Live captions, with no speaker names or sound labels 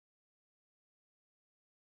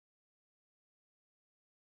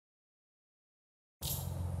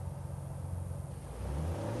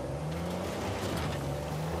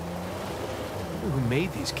who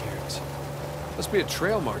made these cairns. Must be a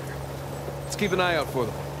trail marker. Let's keep an eye out for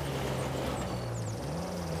them.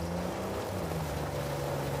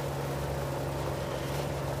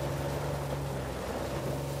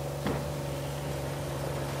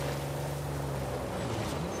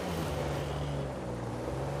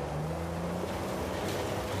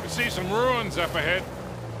 I see some ruins up ahead.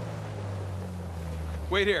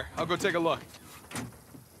 Wait here. I'll go take a look.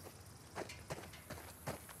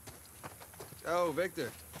 Oh,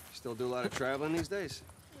 Victor. Still do a lot of traveling these days?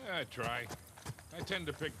 Yeah, I try. I tend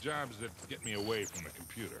to pick jobs that get me away from the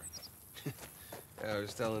computer. Yeah, I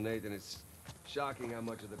was telling Nathan it's shocking how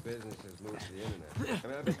much of the business has moved to the internet. I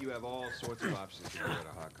mean, I bet you have all sorts of options to get out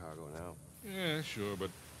of hot cargo now. Yeah, sure,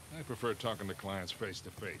 but I prefer talking to clients face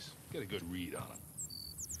to face. Get a good read on them.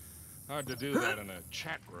 Hard to do that in a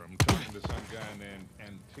chat room talking to some guy named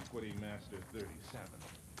Antiquity Master 37.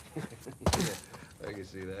 Yeah, I can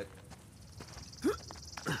see that.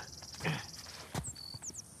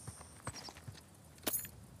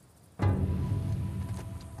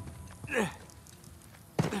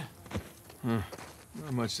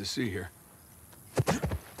 Not much to see here.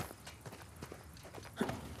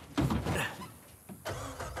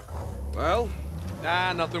 Well?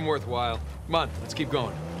 Nah, nothing worthwhile. Come on, let's keep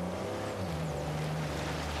going.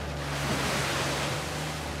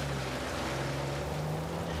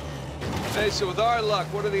 Hey, so with our luck,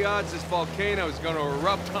 what are the odds this volcano is going to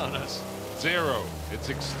erupt on us? 0. It's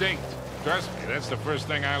extinct. Trust me, that's the first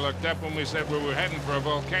thing I looked up when we said we were heading for a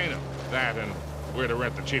volcano. That and where to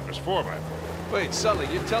rent the cheapest 4x4. Wait, Sully,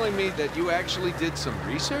 you're telling me that you actually did some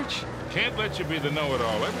research? Can't let you be the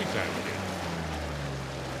know-it-all every time, kid.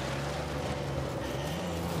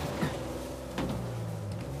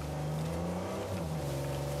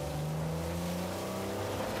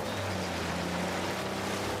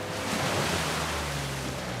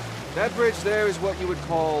 That bridge there is what you would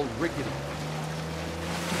call rickety.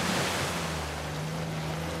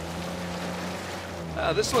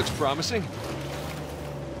 This looks promising.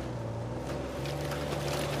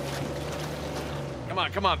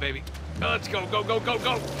 Come on, baby. Let's go, go, go, go,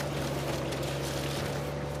 go!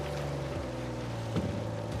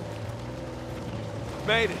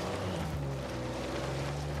 Made it.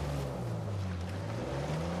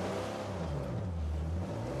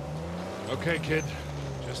 Okay, kid.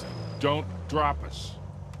 Just don't drop us.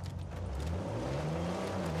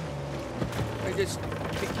 I just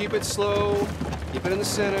keep it slow, keep it in the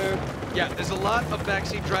center. Yeah, there's a lot of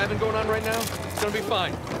backseat driving going on right now. It's gonna be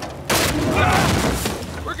fine.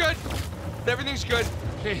 We're good. Everything's good.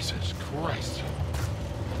 Jesus Christ.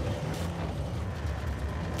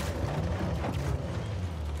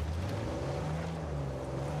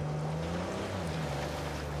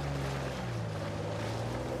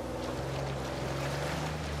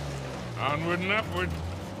 Onward and upward.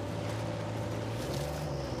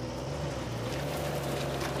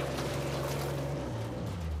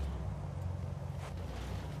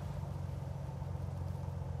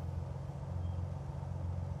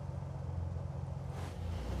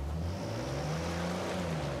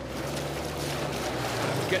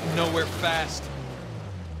 Getting nowhere fast.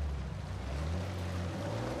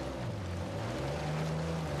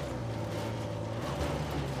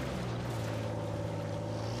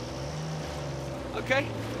 Okay, I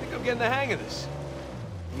think I'm getting the hang of this.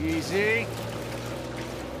 Easy.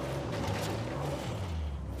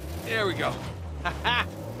 There we go. Ha-ha!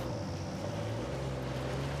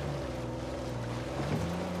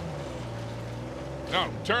 No,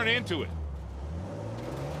 turn into it.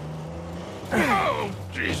 Oh,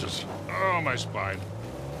 Jesus. Oh, my spine.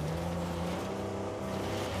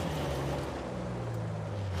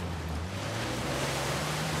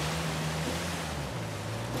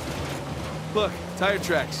 Look, tire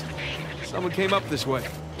tracks. Someone came up this way.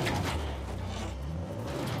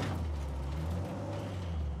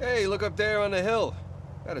 Hey, look up there on the hill.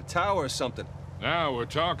 Got a tower or something. Now we're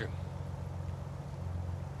talking.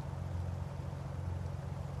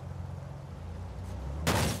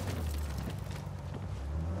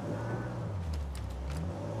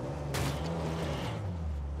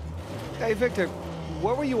 Hey, Victor,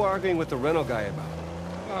 what were you arguing with the rental guy about?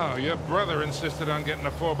 Oh, your brother insisted on getting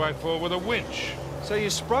a 4x4 with a winch. So you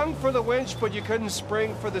sprung for the winch, but you couldn't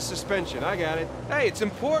spring for the suspension. I got it. Hey, it's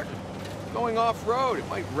important. Going off-road, it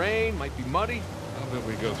might rain, might be muddy. How about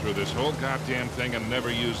we go through this whole goddamn thing and never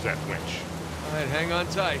use that winch? All right, hang on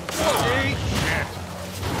tight. Oh, shit.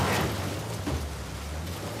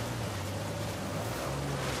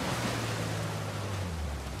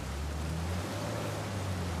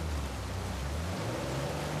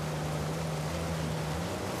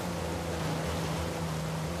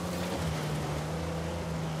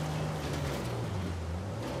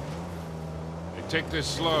 Take this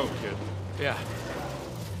slow, kid. Yeah.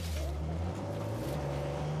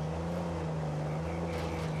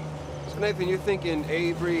 So Nathan, you're thinking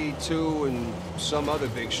Avery, too, and some other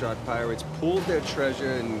big shot pirates pooled their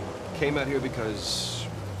treasure and came out here because...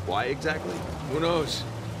 why exactly? Who knows?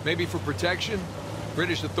 Maybe for protection?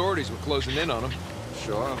 British authorities were closing in on them.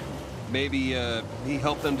 Sure. Maybe, he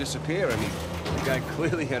helped them disappear. I mean, the guy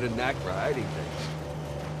clearly had a knack for hiding things.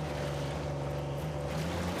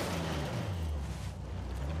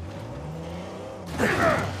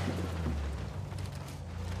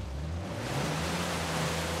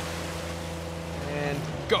 And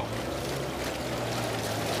go.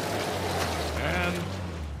 And...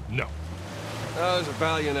 no. That was a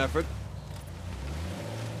valiant effort.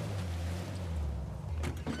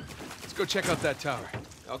 Let's go check out that tower.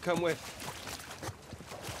 I'll come with.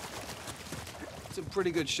 It's in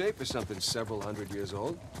pretty good shape for something several hundred years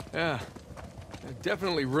old. Yeah.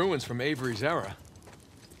 Definitely ruins from Avery's era.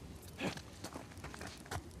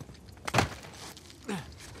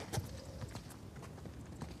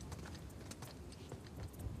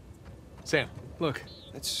 Sam, look.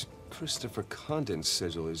 That's Christopher Condon's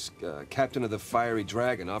sigil. He's captain of the Fiery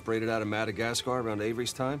Dragon, operated out of Madagascar around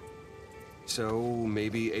Avery's time. So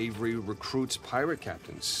maybe Avery recruits pirate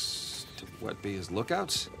captains to, what, be his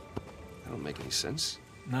lookouts? That don't make any sense.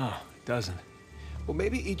 No, it doesn't. Well,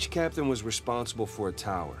 maybe each captain was responsible for a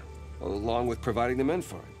tower, along with providing the men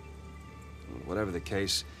for it. Whatever the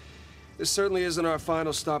case, this certainly isn't our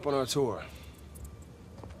final stop on our tour.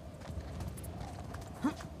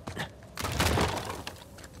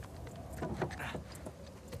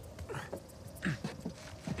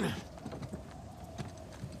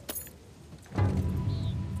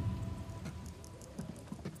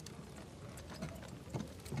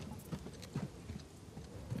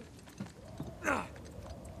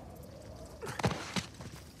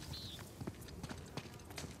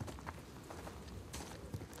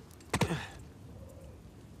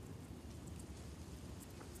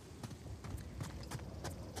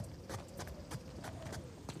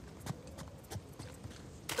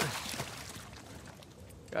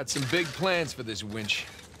 Got some big plans for this winch.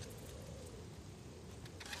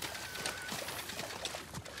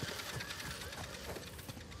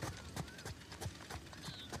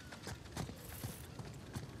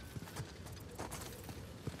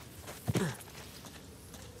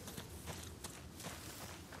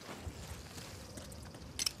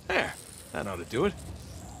 There, that ought to do it.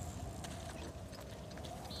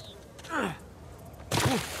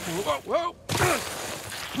 Whoa, whoa!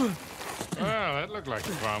 Well, that looked like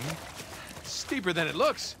a problem. Steeper than it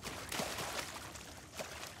looks.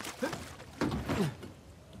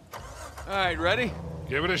 All right, ready?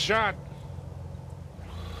 Give it a shot.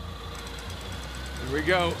 Here we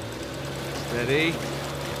go. Steady.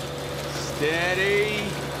 Steady.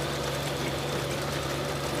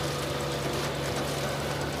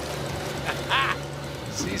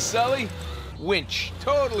 See, Sully? Winch.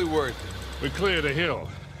 Totally worth it. We cleared a hill.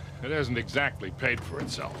 It hasn't exactly paid for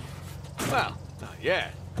itself. Well, not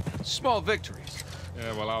yet. Small victories.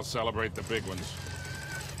 Yeah, well, I'll celebrate the big ones.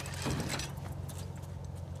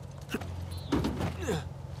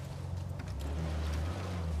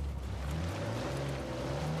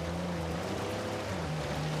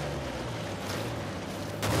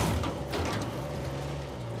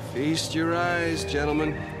 Feast your eyes,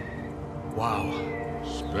 gentlemen. Wow.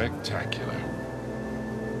 Spectacular.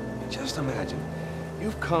 Just imagine,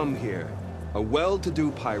 you've come here, a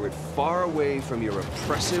well-to-do pirate far away from your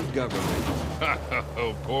oppressive government.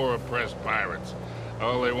 Oh, poor oppressed pirates.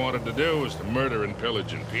 All they wanted to do was to murder and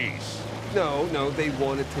pillage in peace. No, they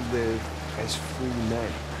wanted to live as free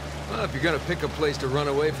men. Well, if you're gonna pick a place to run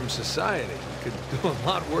away from society, you could do a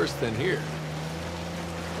lot worse than here.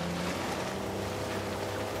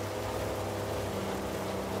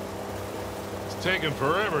 It's taken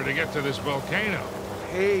forever to get to this volcano.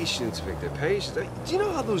 Patience, Victor, patience. Do you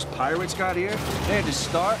know how those pirates got here? They had to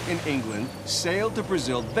start in England, sail to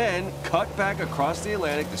Brazil, then cut back across the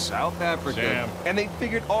Atlantic to South Africa. Sam. And they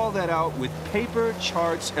figured all that out with paper,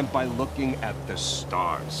 charts, and by looking at the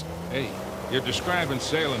stars. Hey, you're describing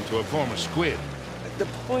sailing to a former squid. The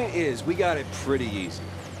point is, we got it pretty easy.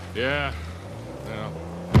 Yeah, well,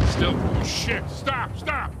 still... Shit, stop!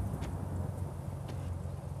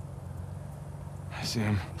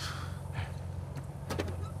 Sam.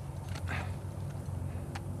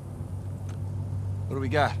 What do we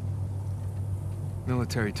got?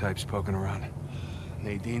 Military types poking around.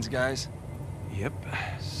 Nadine's guys? Yep.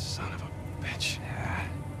 Son of a bitch. Yeah.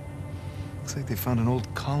 Looks like they found an old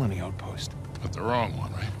colony outpost. But the wrong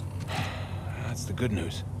one, right? That's the good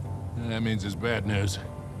news. That means it's bad news.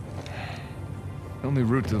 The only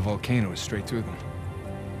route to the volcano is straight through them.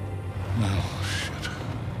 Oh, shit.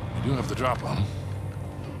 You do have the drop on them.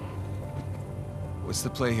 What's the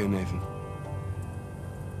play here, Nathan?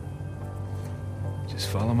 Just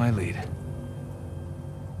follow my lead.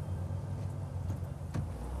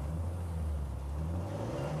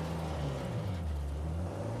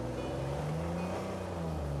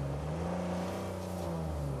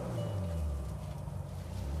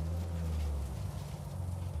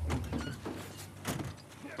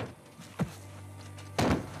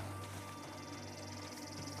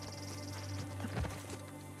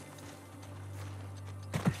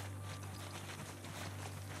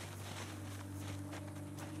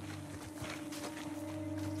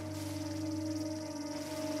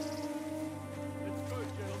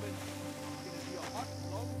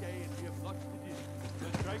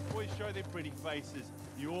 Show their pretty faces.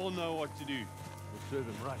 You all know what to do. We'll serve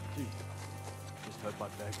them right, too. Just hope I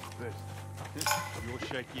bag them first. Your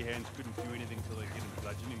shaky hands couldn't do anything till they get in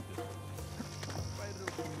bludgeoning distance. Wait a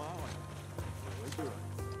little bit, Marwan. Where's your own?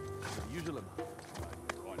 Usual amount.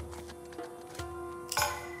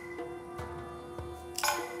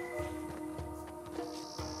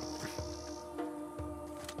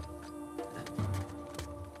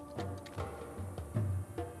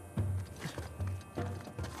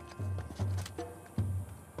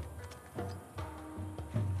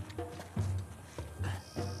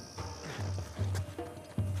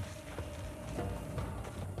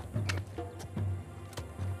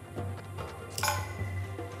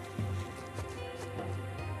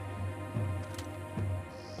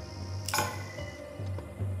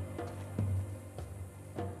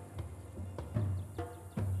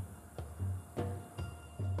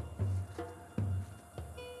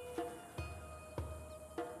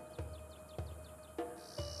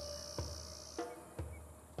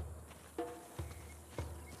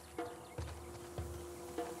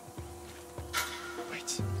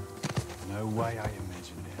 Right. No way I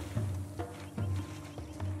imagined it.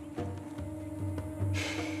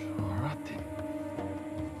 All right, then.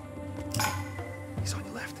 Hey, he's on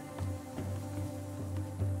your left.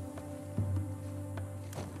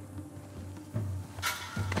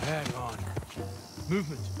 Hang on.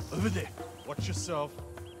 Movement. Over there. Watch yourself.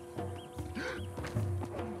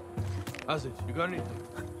 How's it? You got anything?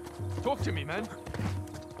 Talk to me, man.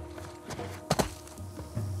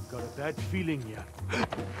 Got a bad feeling here.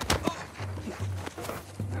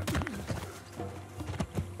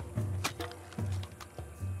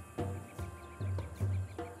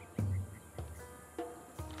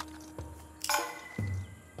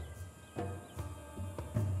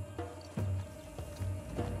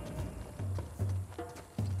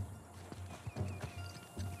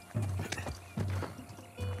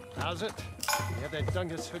 How's it? You have that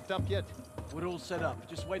dungus hooked up yet? We're all set up.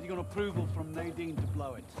 Just waiting on approval from Nadine to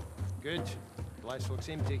blow it. Good. Place looks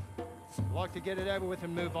empty. I'd like to get it over with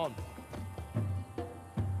and move on.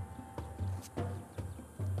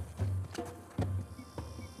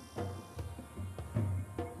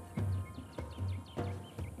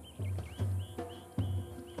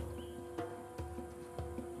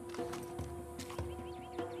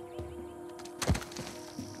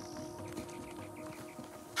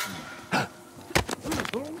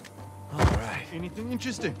 Anything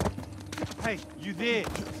interesting? Hey, you there?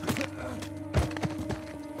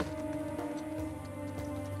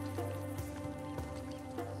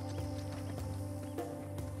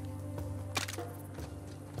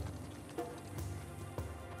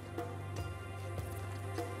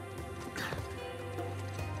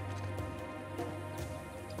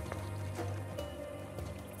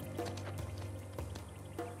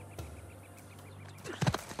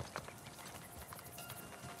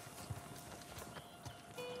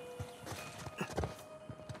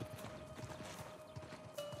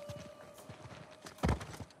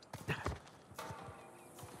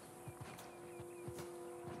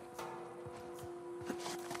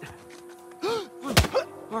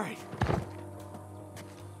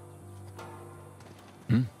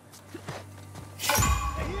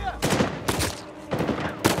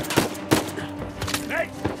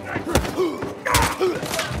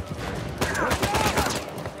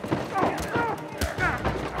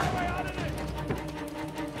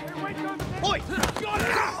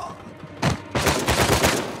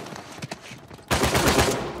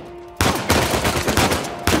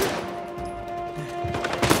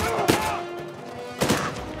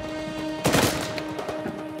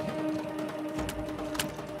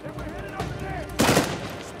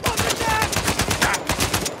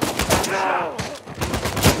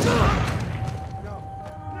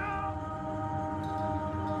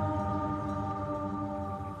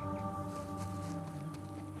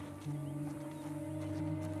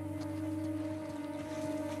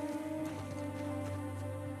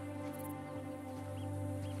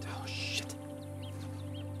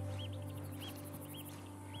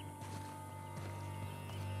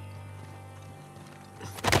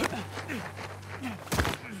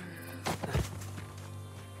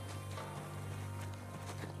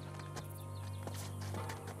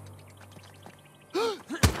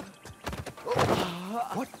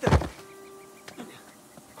 What the?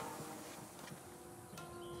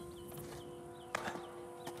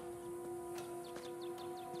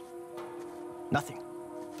 Nothing.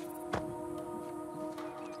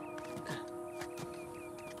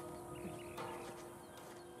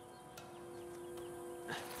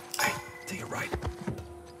 Hey, to your right.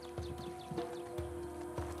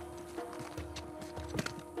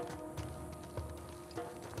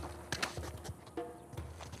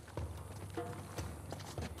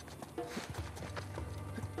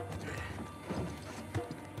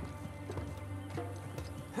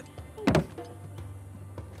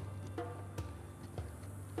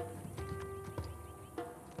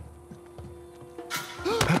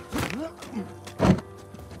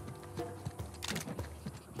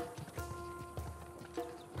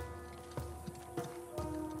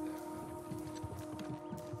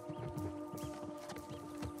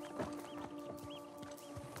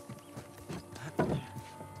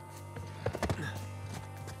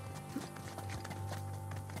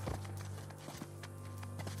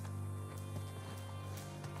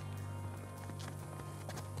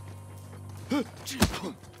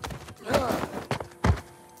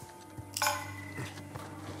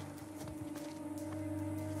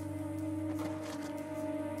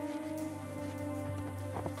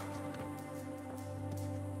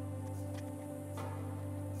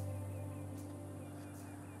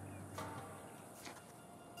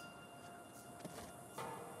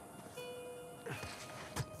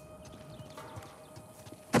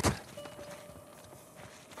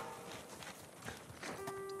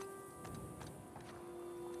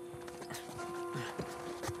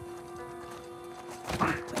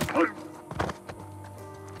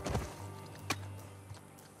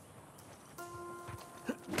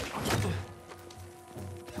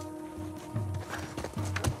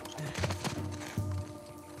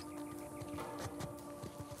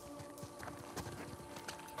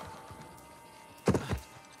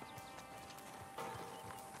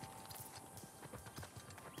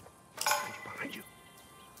 Behind you.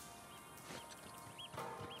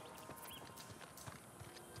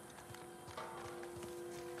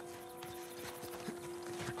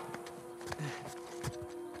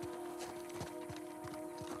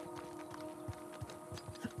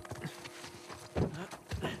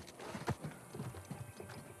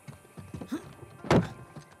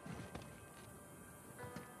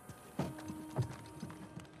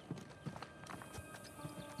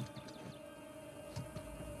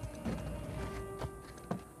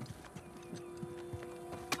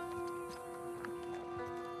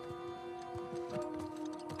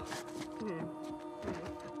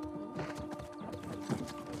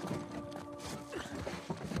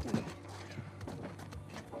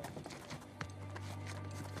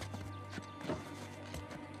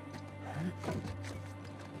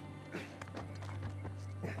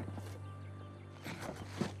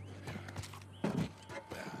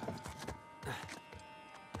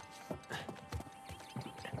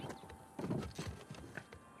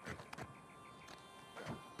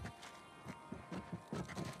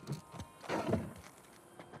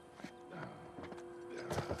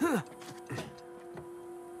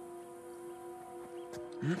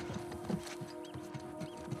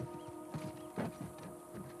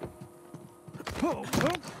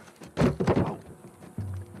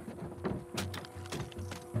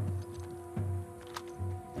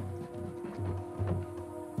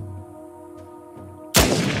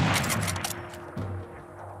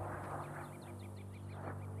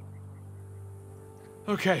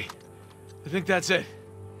 Okay, I think that's it.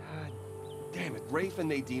 God damn it, Rafe and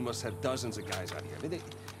Nadine must have dozens of guys out here. I mean,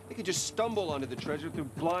 they could just stumble onto the treasure through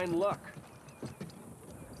blind luck.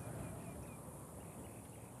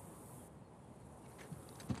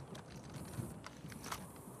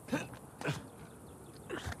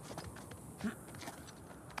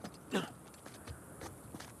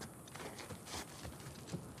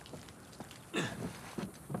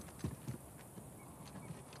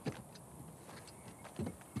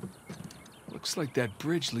 Looks like that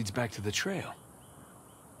bridge leads back to the trail.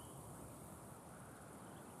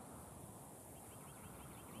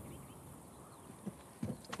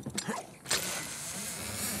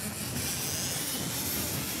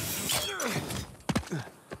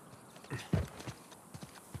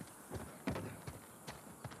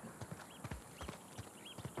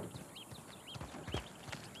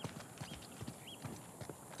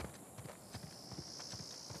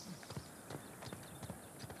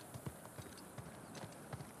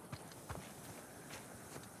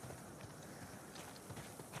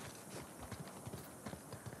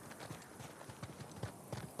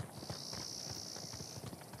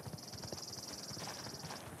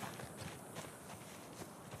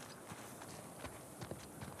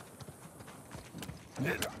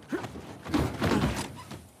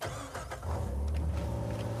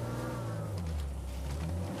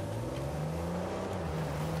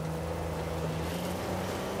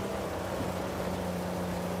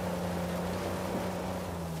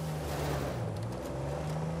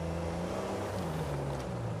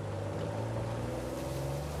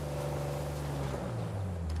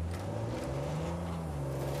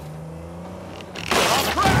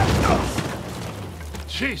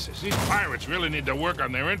 Jesus, these pirates really need to work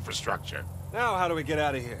on their infrastructure. Now how do we get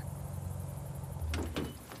out of here?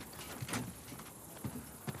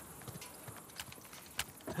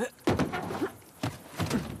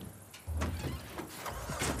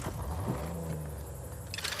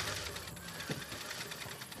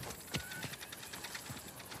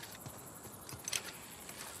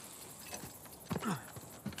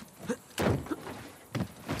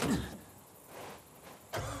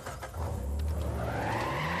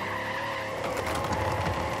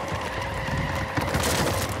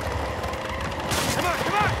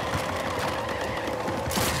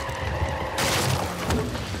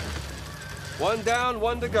 One down,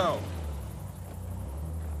 one to go.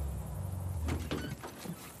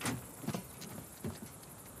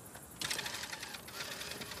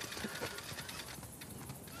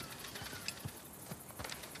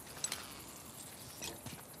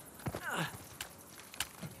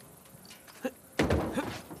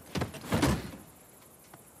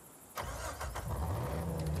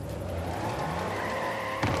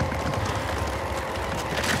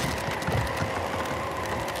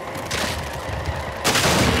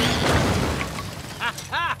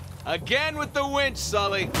 Again with the winch,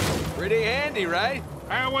 Sully. Pretty handy, right?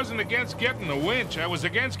 I wasn't against getting the winch. I was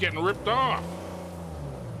against getting ripped off.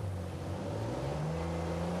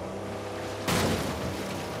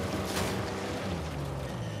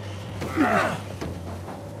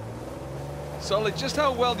 Sully, just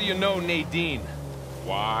how well do you know Nadine?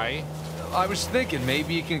 Why? I was thinking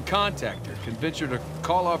maybe you can contact her, convince her to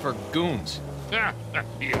call off her goons. Yeah,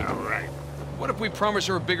 right. What if we promise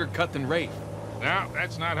her a bigger cut than Rafe? No,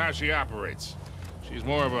 that's not how she operates. She's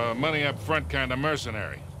more of a money-up-front kind of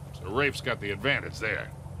mercenary. So Rafe's got the advantage there.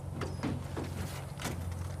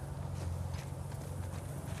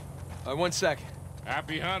 One second.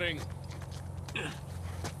 Happy hunting.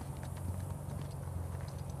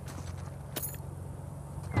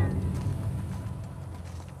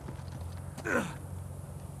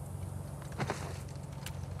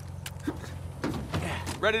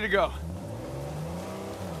 Ready to go.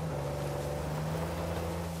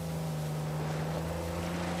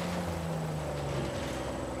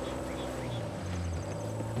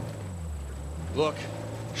 Look,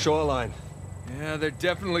 shoreline. Yeah, they're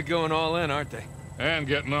definitely going all in, aren't they? And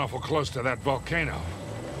getting awful close to that volcano.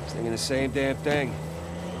 I was thinking the same damn thing.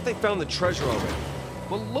 What if they found the treasure already?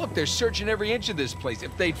 Well, look, they're searching every inch of this place.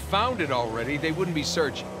 If they'd found it already, they wouldn't be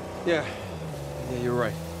searching. Yeah, you're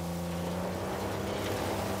right.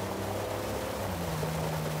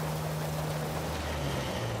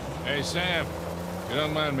 Hey, Sam. If you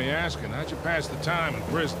don't mind me asking, how'd you pass the time in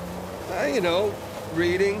prison? You know,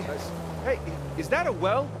 reading. Hey, is that a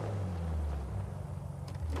well?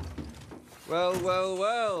 Well, well,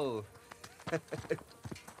 well.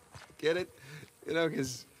 Get it? You know,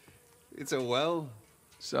 'cause it's a well.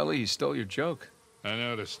 Sully, you stole your joke. I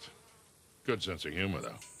noticed. Good sense of humor,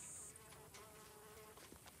 though.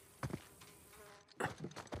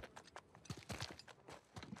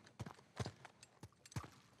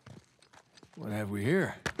 What have we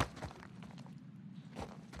here?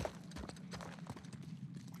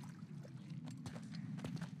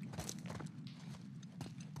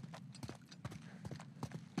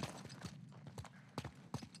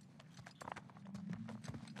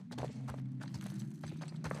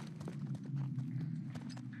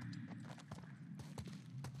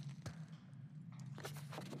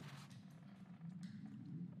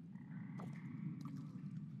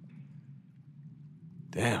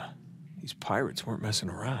 Damn, these pirates weren't messing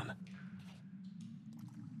around.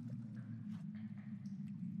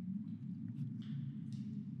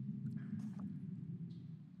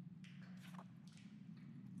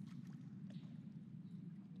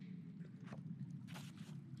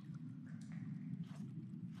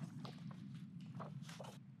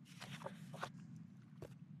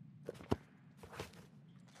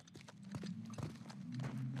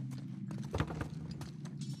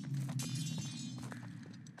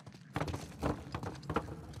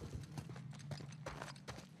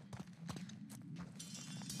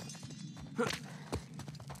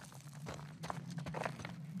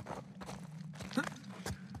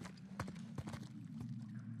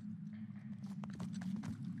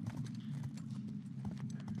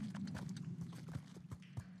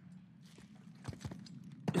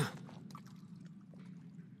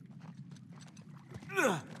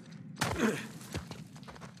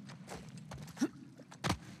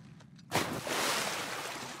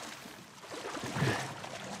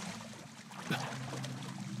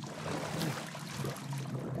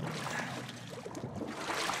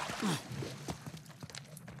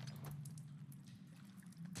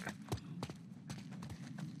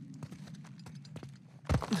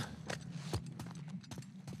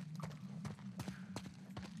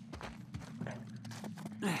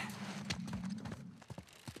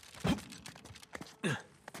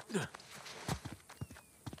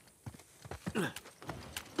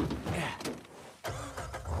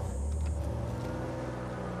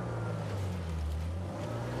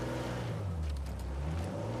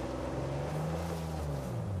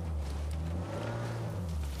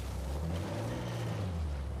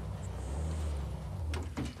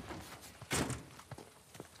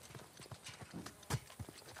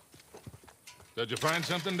 Did you find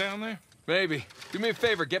something down there? Maybe. Do me a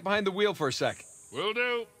favor, get behind the wheel for a sec. Will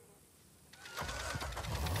do.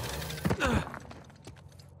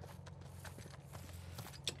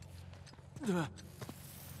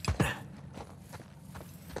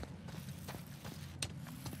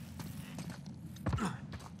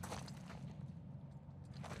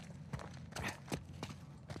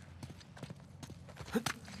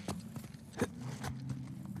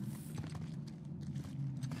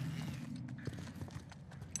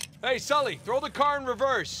 Hey, Sully, throw the car in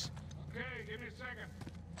reverse. Okay, give me a second.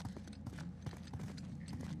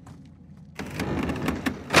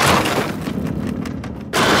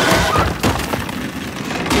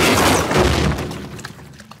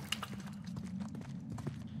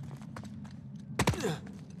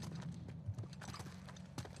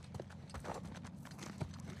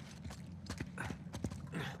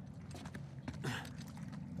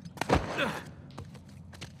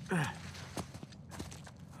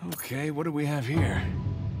 Okay, what do we have here?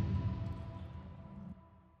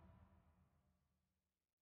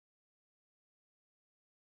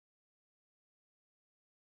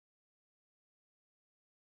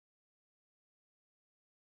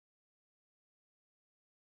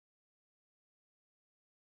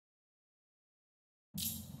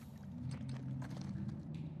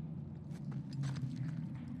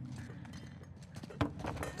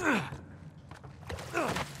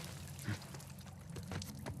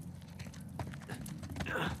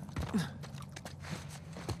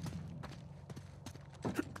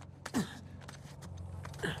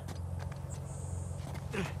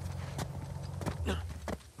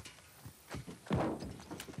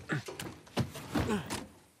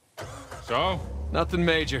 So? Nothing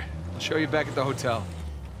major. I'll show you back at the hotel.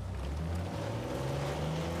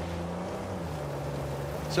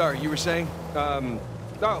 Sorry, you were saying?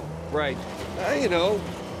 Oh, right. You know,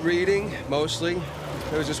 reading, mostly.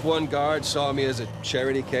 There was this one guard saw me as a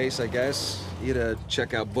charity case, I guess. He had to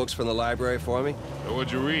check out books from the library for me. So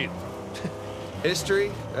what'd you read? History,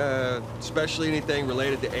 especially anything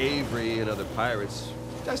related to Avery and other pirates.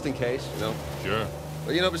 Just in case, you know. Sure.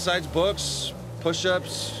 But, you know, besides books,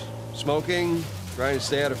 push-ups, smoking, trying to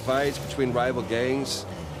stay out of fights between rival gangs.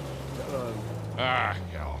 Ah,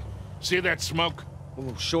 hell. See that smoke?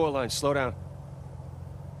 Oh, shoreline, slow down.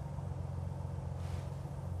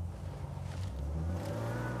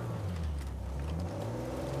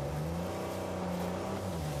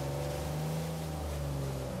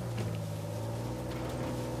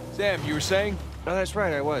 Sam, you were saying? Oh, that's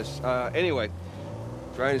right, I was. Anyway,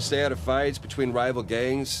 trying to stay out of fights between rival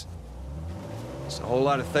gangs. It's a whole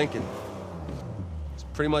lot of thinking. It's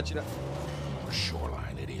pretty much, you know...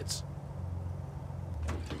 Shoreline idiots.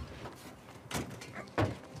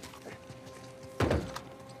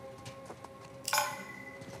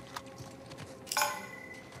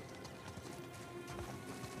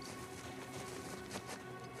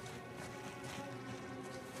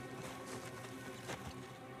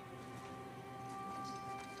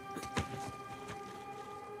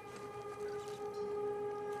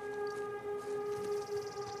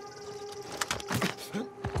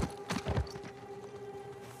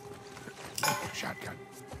 Shotgun.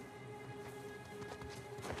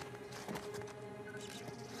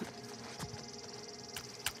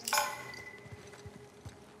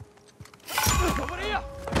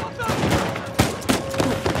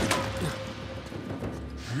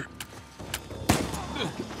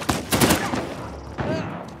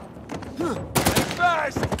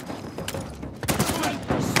 Fast!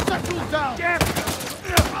 Settle down!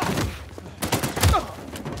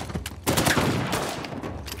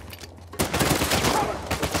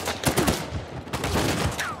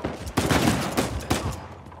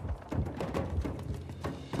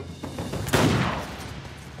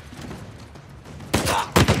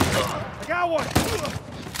 I got one!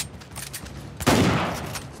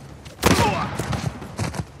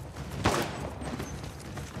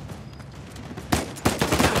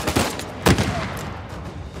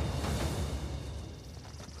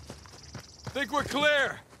 Think we're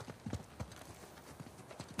clear.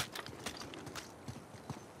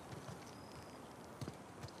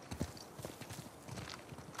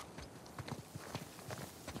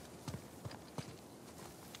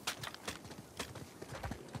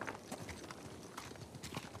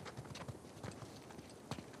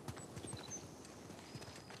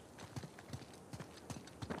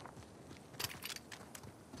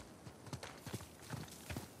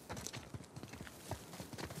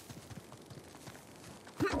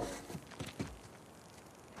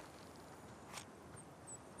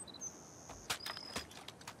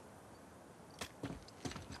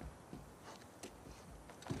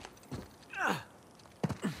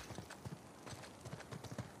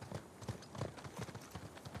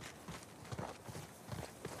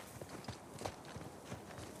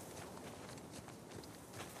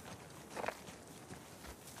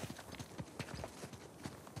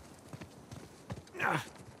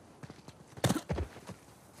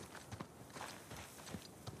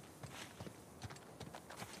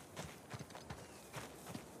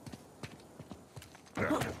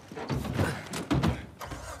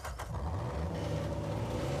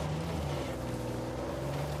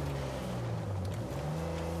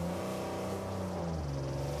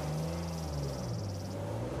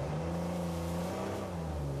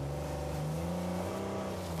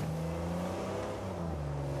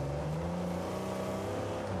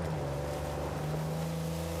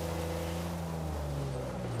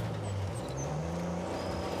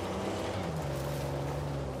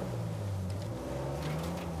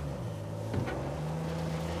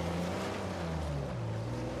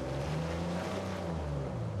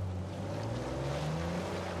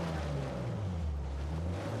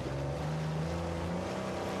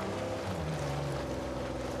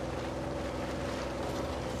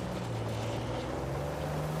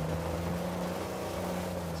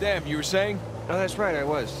 Sam, you were saying? Oh, that's right, I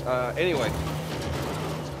was. Anyway,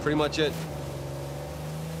 pretty much it.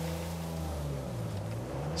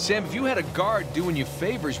 Sam, if you had a guard doing you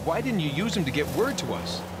favors, why didn't you use him to get word to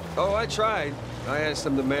us? Oh, I tried. I asked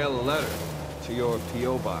them to mail a letter to your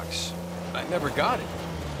P.O. box. I never got it.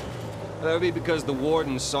 That would be because the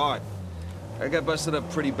warden saw it. I got busted up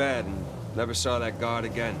pretty bad and never saw that guard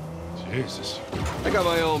again. Jesus. I got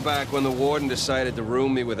my own back when the warden decided to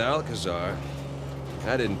room me with Alcazar.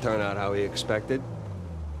 That didn't turn out how he expected.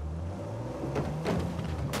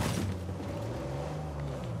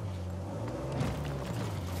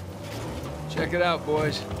 Check it out,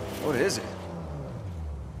 boys. What is it?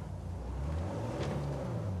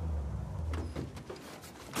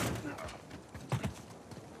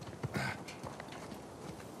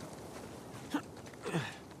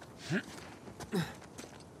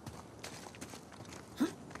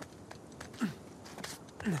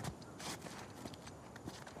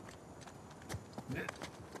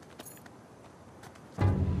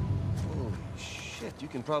 Holy shit, you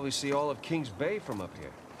can probably see all of Kings Bay from up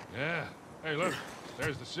here. Yeah. Hey, look.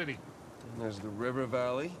 There's the city. And there's the river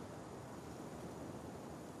valley.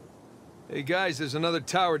 Hey, guys, there's another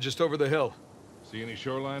tower just over the hill. See any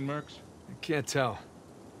shoreline marks? I can't tell.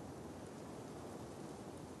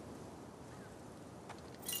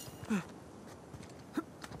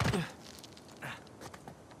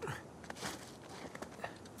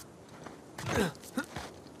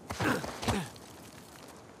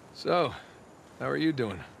 So, how are you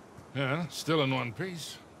doing? Yeah, still in one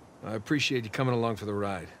piece. I appreciate you coming along for the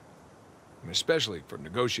ride. And especially for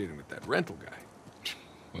negotiating with that rental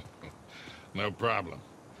guy. No problem.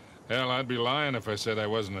 Hell, I'd be lying if I said I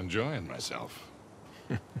wasn't enjoying myself.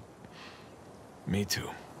 Me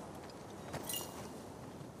too.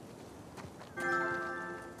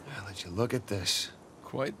 I'll let you look at this.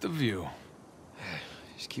 Quite the view.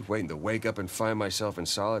 Just keep waiting to wake up and find myself in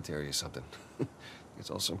solitary or something.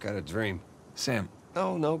 It's all some kind of dream. Sam.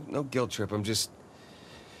 No guilt trip. I'm just...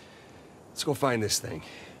 Let's go find this thing.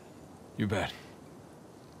 You bet.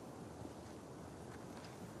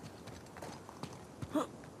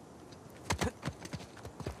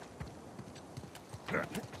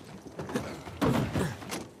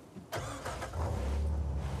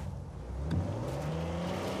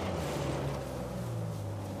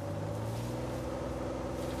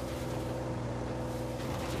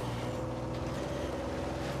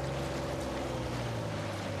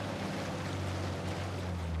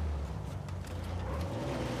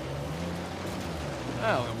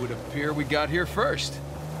 Well, it would appear we got here first.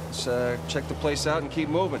 Let's check the place out and keep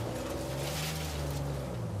moving.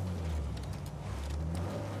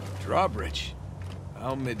 Drawbridge.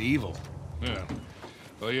 How medieval. Yeah.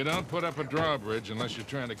 Well, you don't put up a drawbridge unless you're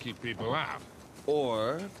trying to keep people out.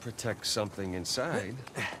 Or protect something inside.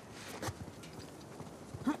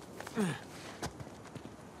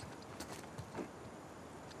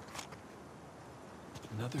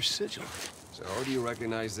 Another sigil. So, do you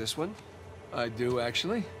recognize this one? I do,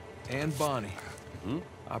 actually. Anne Bonny. Hmm?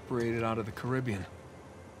 Operated out of the Caribbean.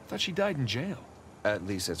 Thought she died in jail. At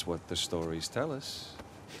least that's what the stories tell us.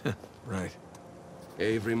 Right.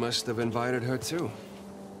 Avery must have invited her, too.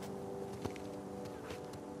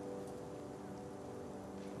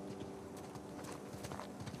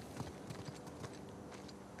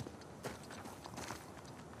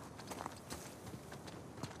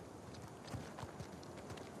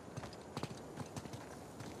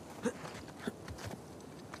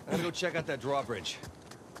 I'm gonna go check out that drawbridge.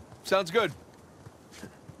 Sounds good.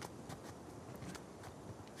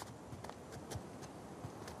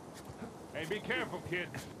 Hey, be careful, kid.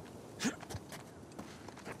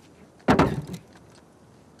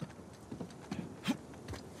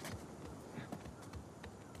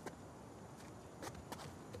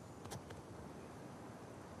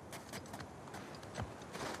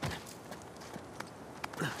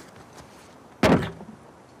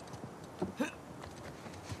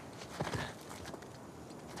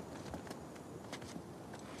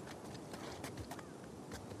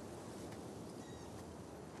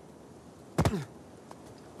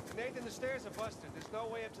 Nathan, the stairs are busted. There's no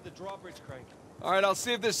way up to the drawbridge crank. All right, I'll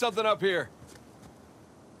see if there's something up here.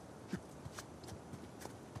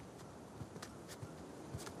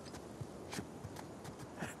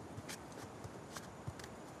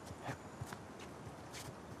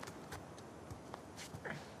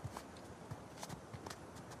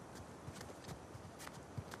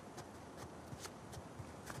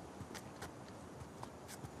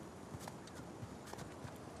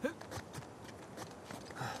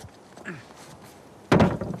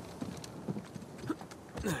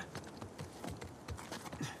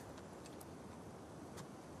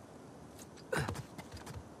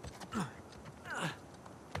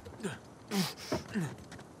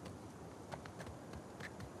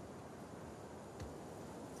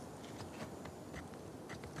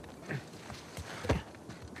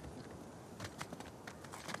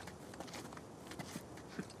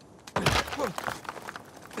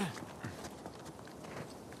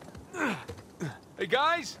 Hey,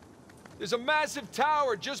 guys! There's a massive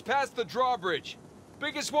tower just past the drawbridge.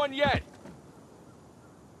 Biggest one yet.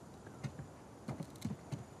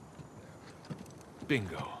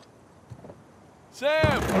 Bingo.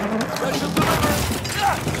 Sam! Special delivery!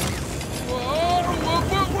 Whoa, whoa,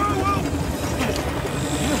 whoa, whoa, whoa!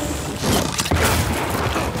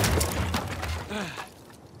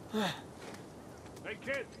 Hey,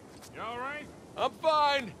 kid, you all right? I'm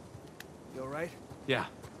fine. You all right? Yeah.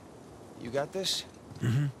 You got this?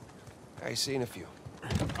 Mm-hmm. I see you in a few.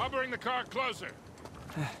 I'll bring the car closer.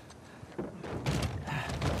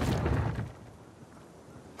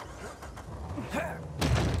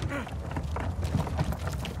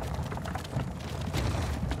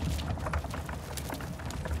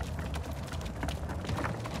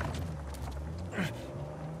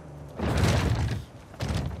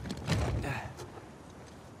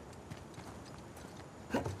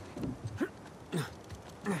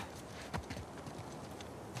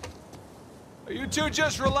 You two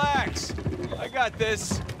just relax. I got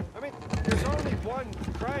this. I mean, there's only one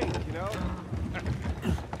crank, you know?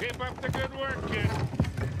 Keep up the good work, kid.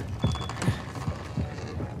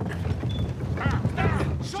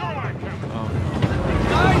 Starlight coming.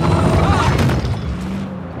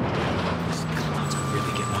 These clowns are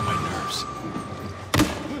really getting on my nerves.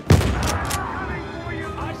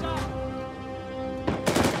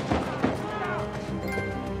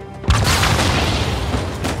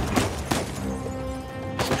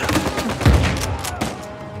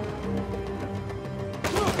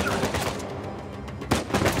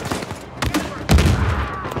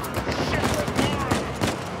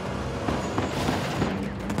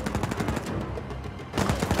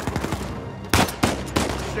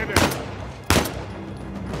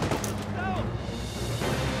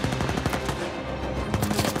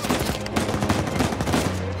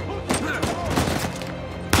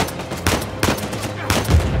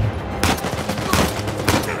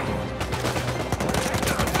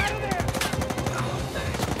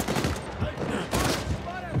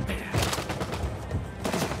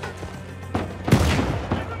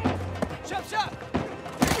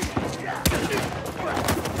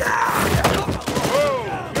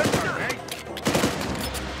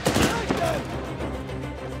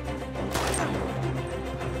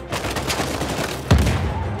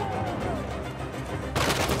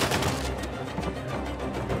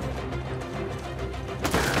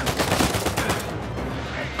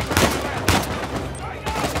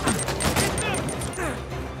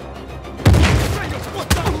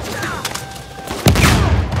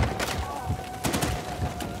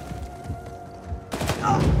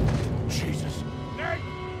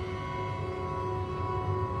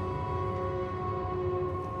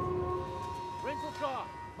 Rental car.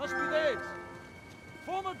 Must be theirs.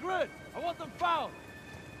 Form a grid. I want them found.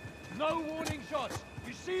 No warning shots.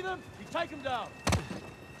 You see them, you take them down.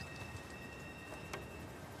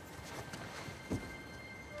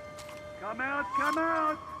 Come out, come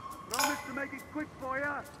out! Promise to make it quick for you.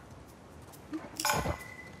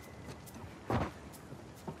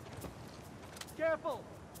 Careful.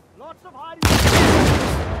 Lots of hiding.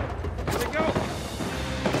 Here we go!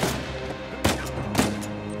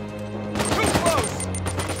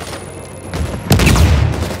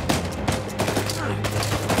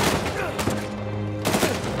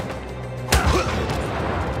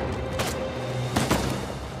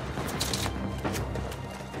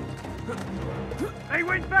 They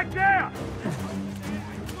went back there!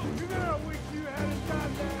 You're gonna wish you hadn't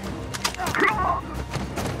done that.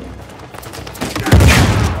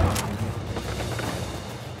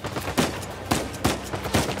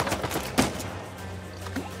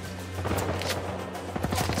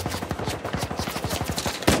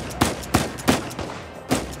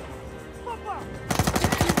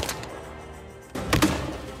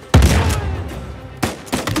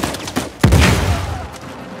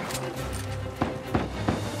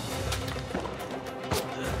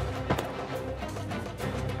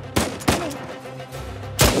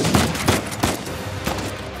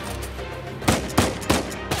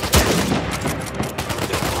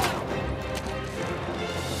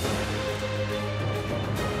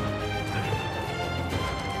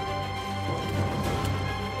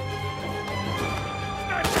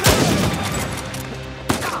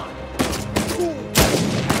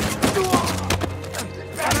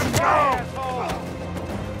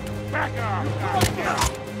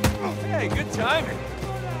 Hey, good timing.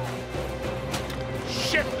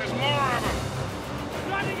 Shit, there's more of them.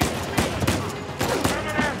 Running in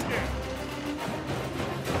coming after you.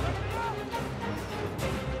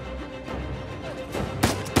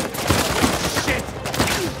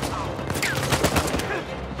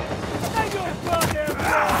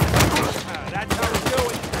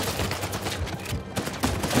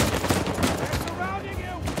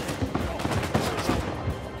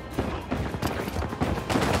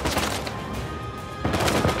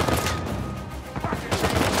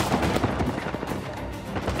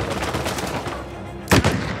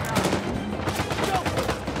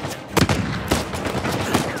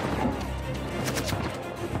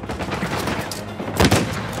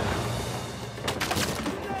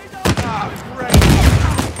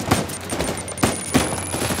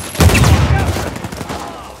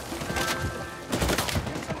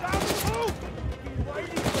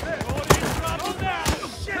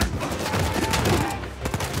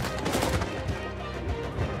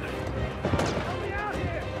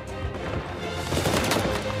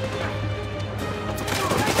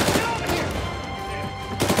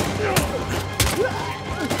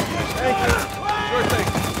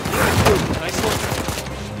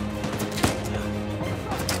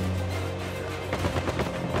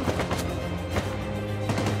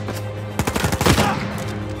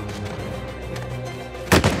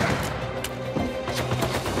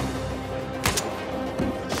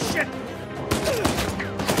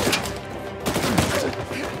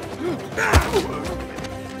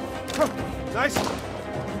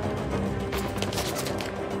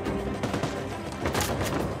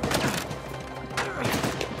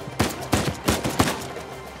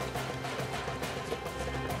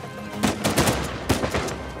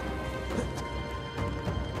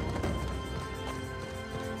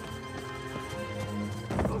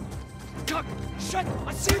 Shit!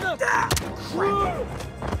 I see them!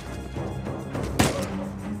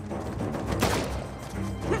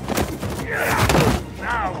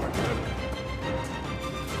 Now!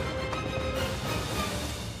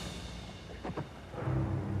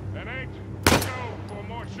 That ain't go before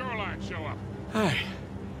more shoreline show up. Hey.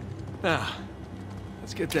 Now,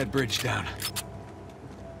 let's get that bridge down.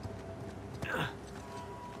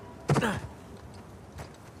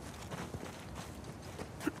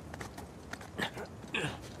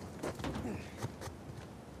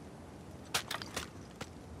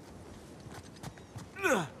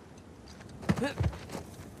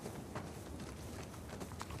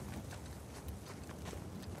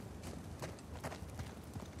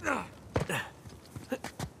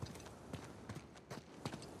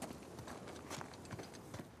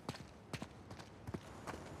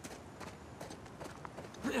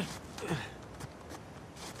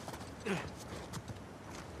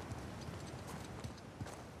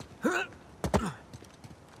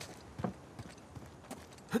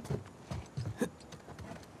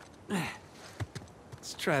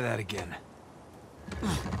 Let's try that again.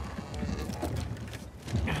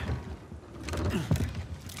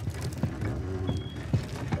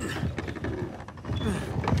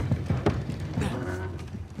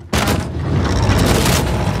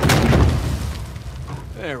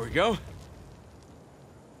 There we go.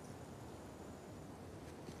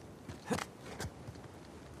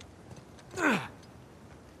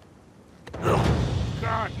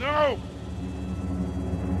 God, no!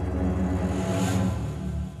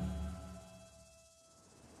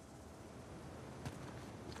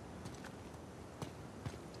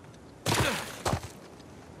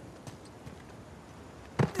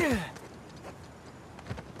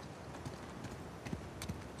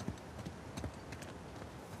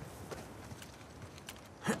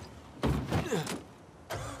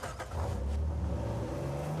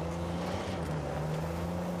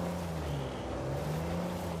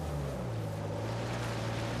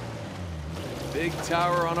 Big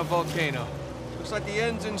tower on a volcano. Looks like the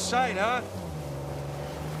end's in sight, huh?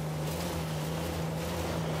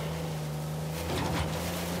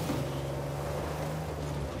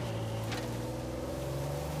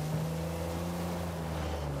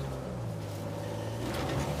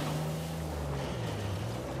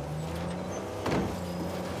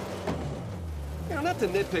 You know, not to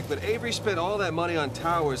nitpick, but Avery spent all that money on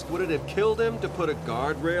towers. Would it have killed him to put a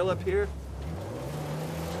guardrail up here?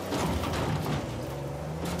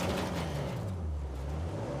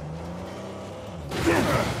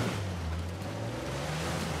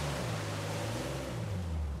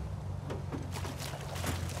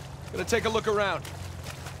 Gonna take a look around.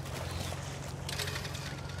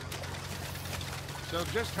 So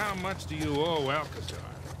just how much do you owe Alcazar?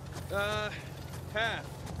 Half.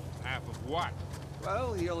 Half of what?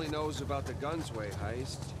 Well, he only knows about the Gunsway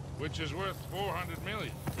heist. Which is worth 400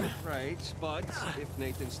 million. Right, but if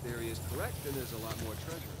Nathan's theory is correct, then there's a lot more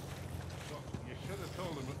treasure. Well, you should have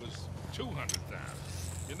told him it was 200,000.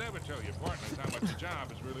 You never tell your partners how much a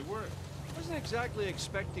job is really worth. I wasn't exactly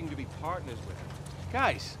expecting to be partners with him.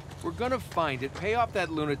 Guys, we're gonna find it, pay off that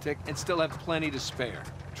lunatic, and still have plenty to spare.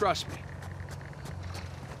 Trust me.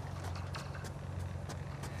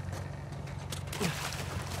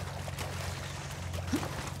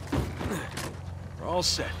 We're all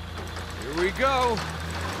set. Here we go.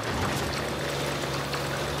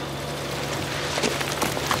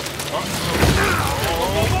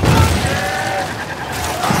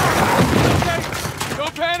 Okay,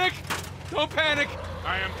 don't panic! Don't panic!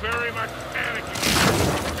 I am very much panicking.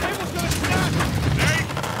 Cable's gonna snap! Nate!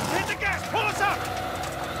 Hit the gas! Pull us up!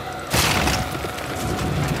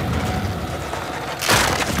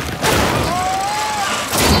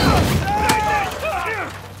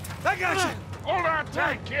 I got you! Hold on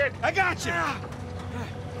tight, kid! I got you!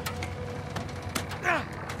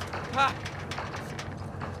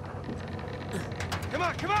 Come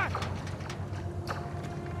on, come on!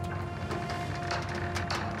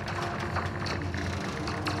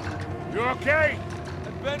 You okay?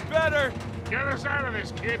 I've been better. Get us out of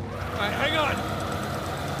this, kid. All right, hang on.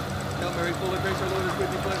 Hail Mary, full of grace, our Lord is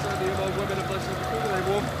with thee, blessed are thee among women, and blessed is the fruit of thy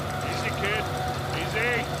womb. Easy, kid.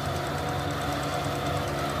 Easy.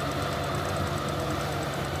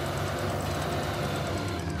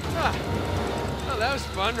 Well, that was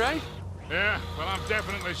fun, right? Yeah, well, I'm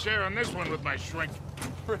definitely sharing this one with my shrink.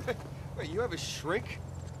 Wait, you have a shrink?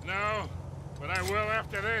 No, but I will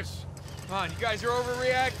after this. Come on, you guys are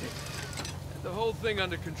overreacting. Get the whole thing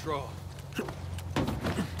under control.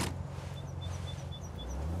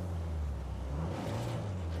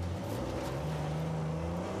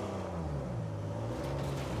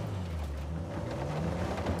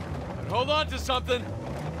 Hold on to something.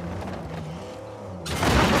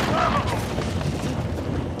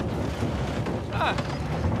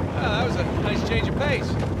 That was a nice change of pace.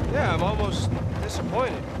 Yeah, I'm almost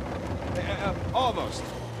disappointed. Almost.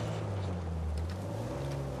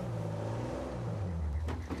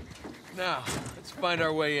 Now, let's find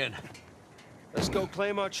our way in. Let's go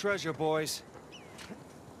claim our treasure, boys.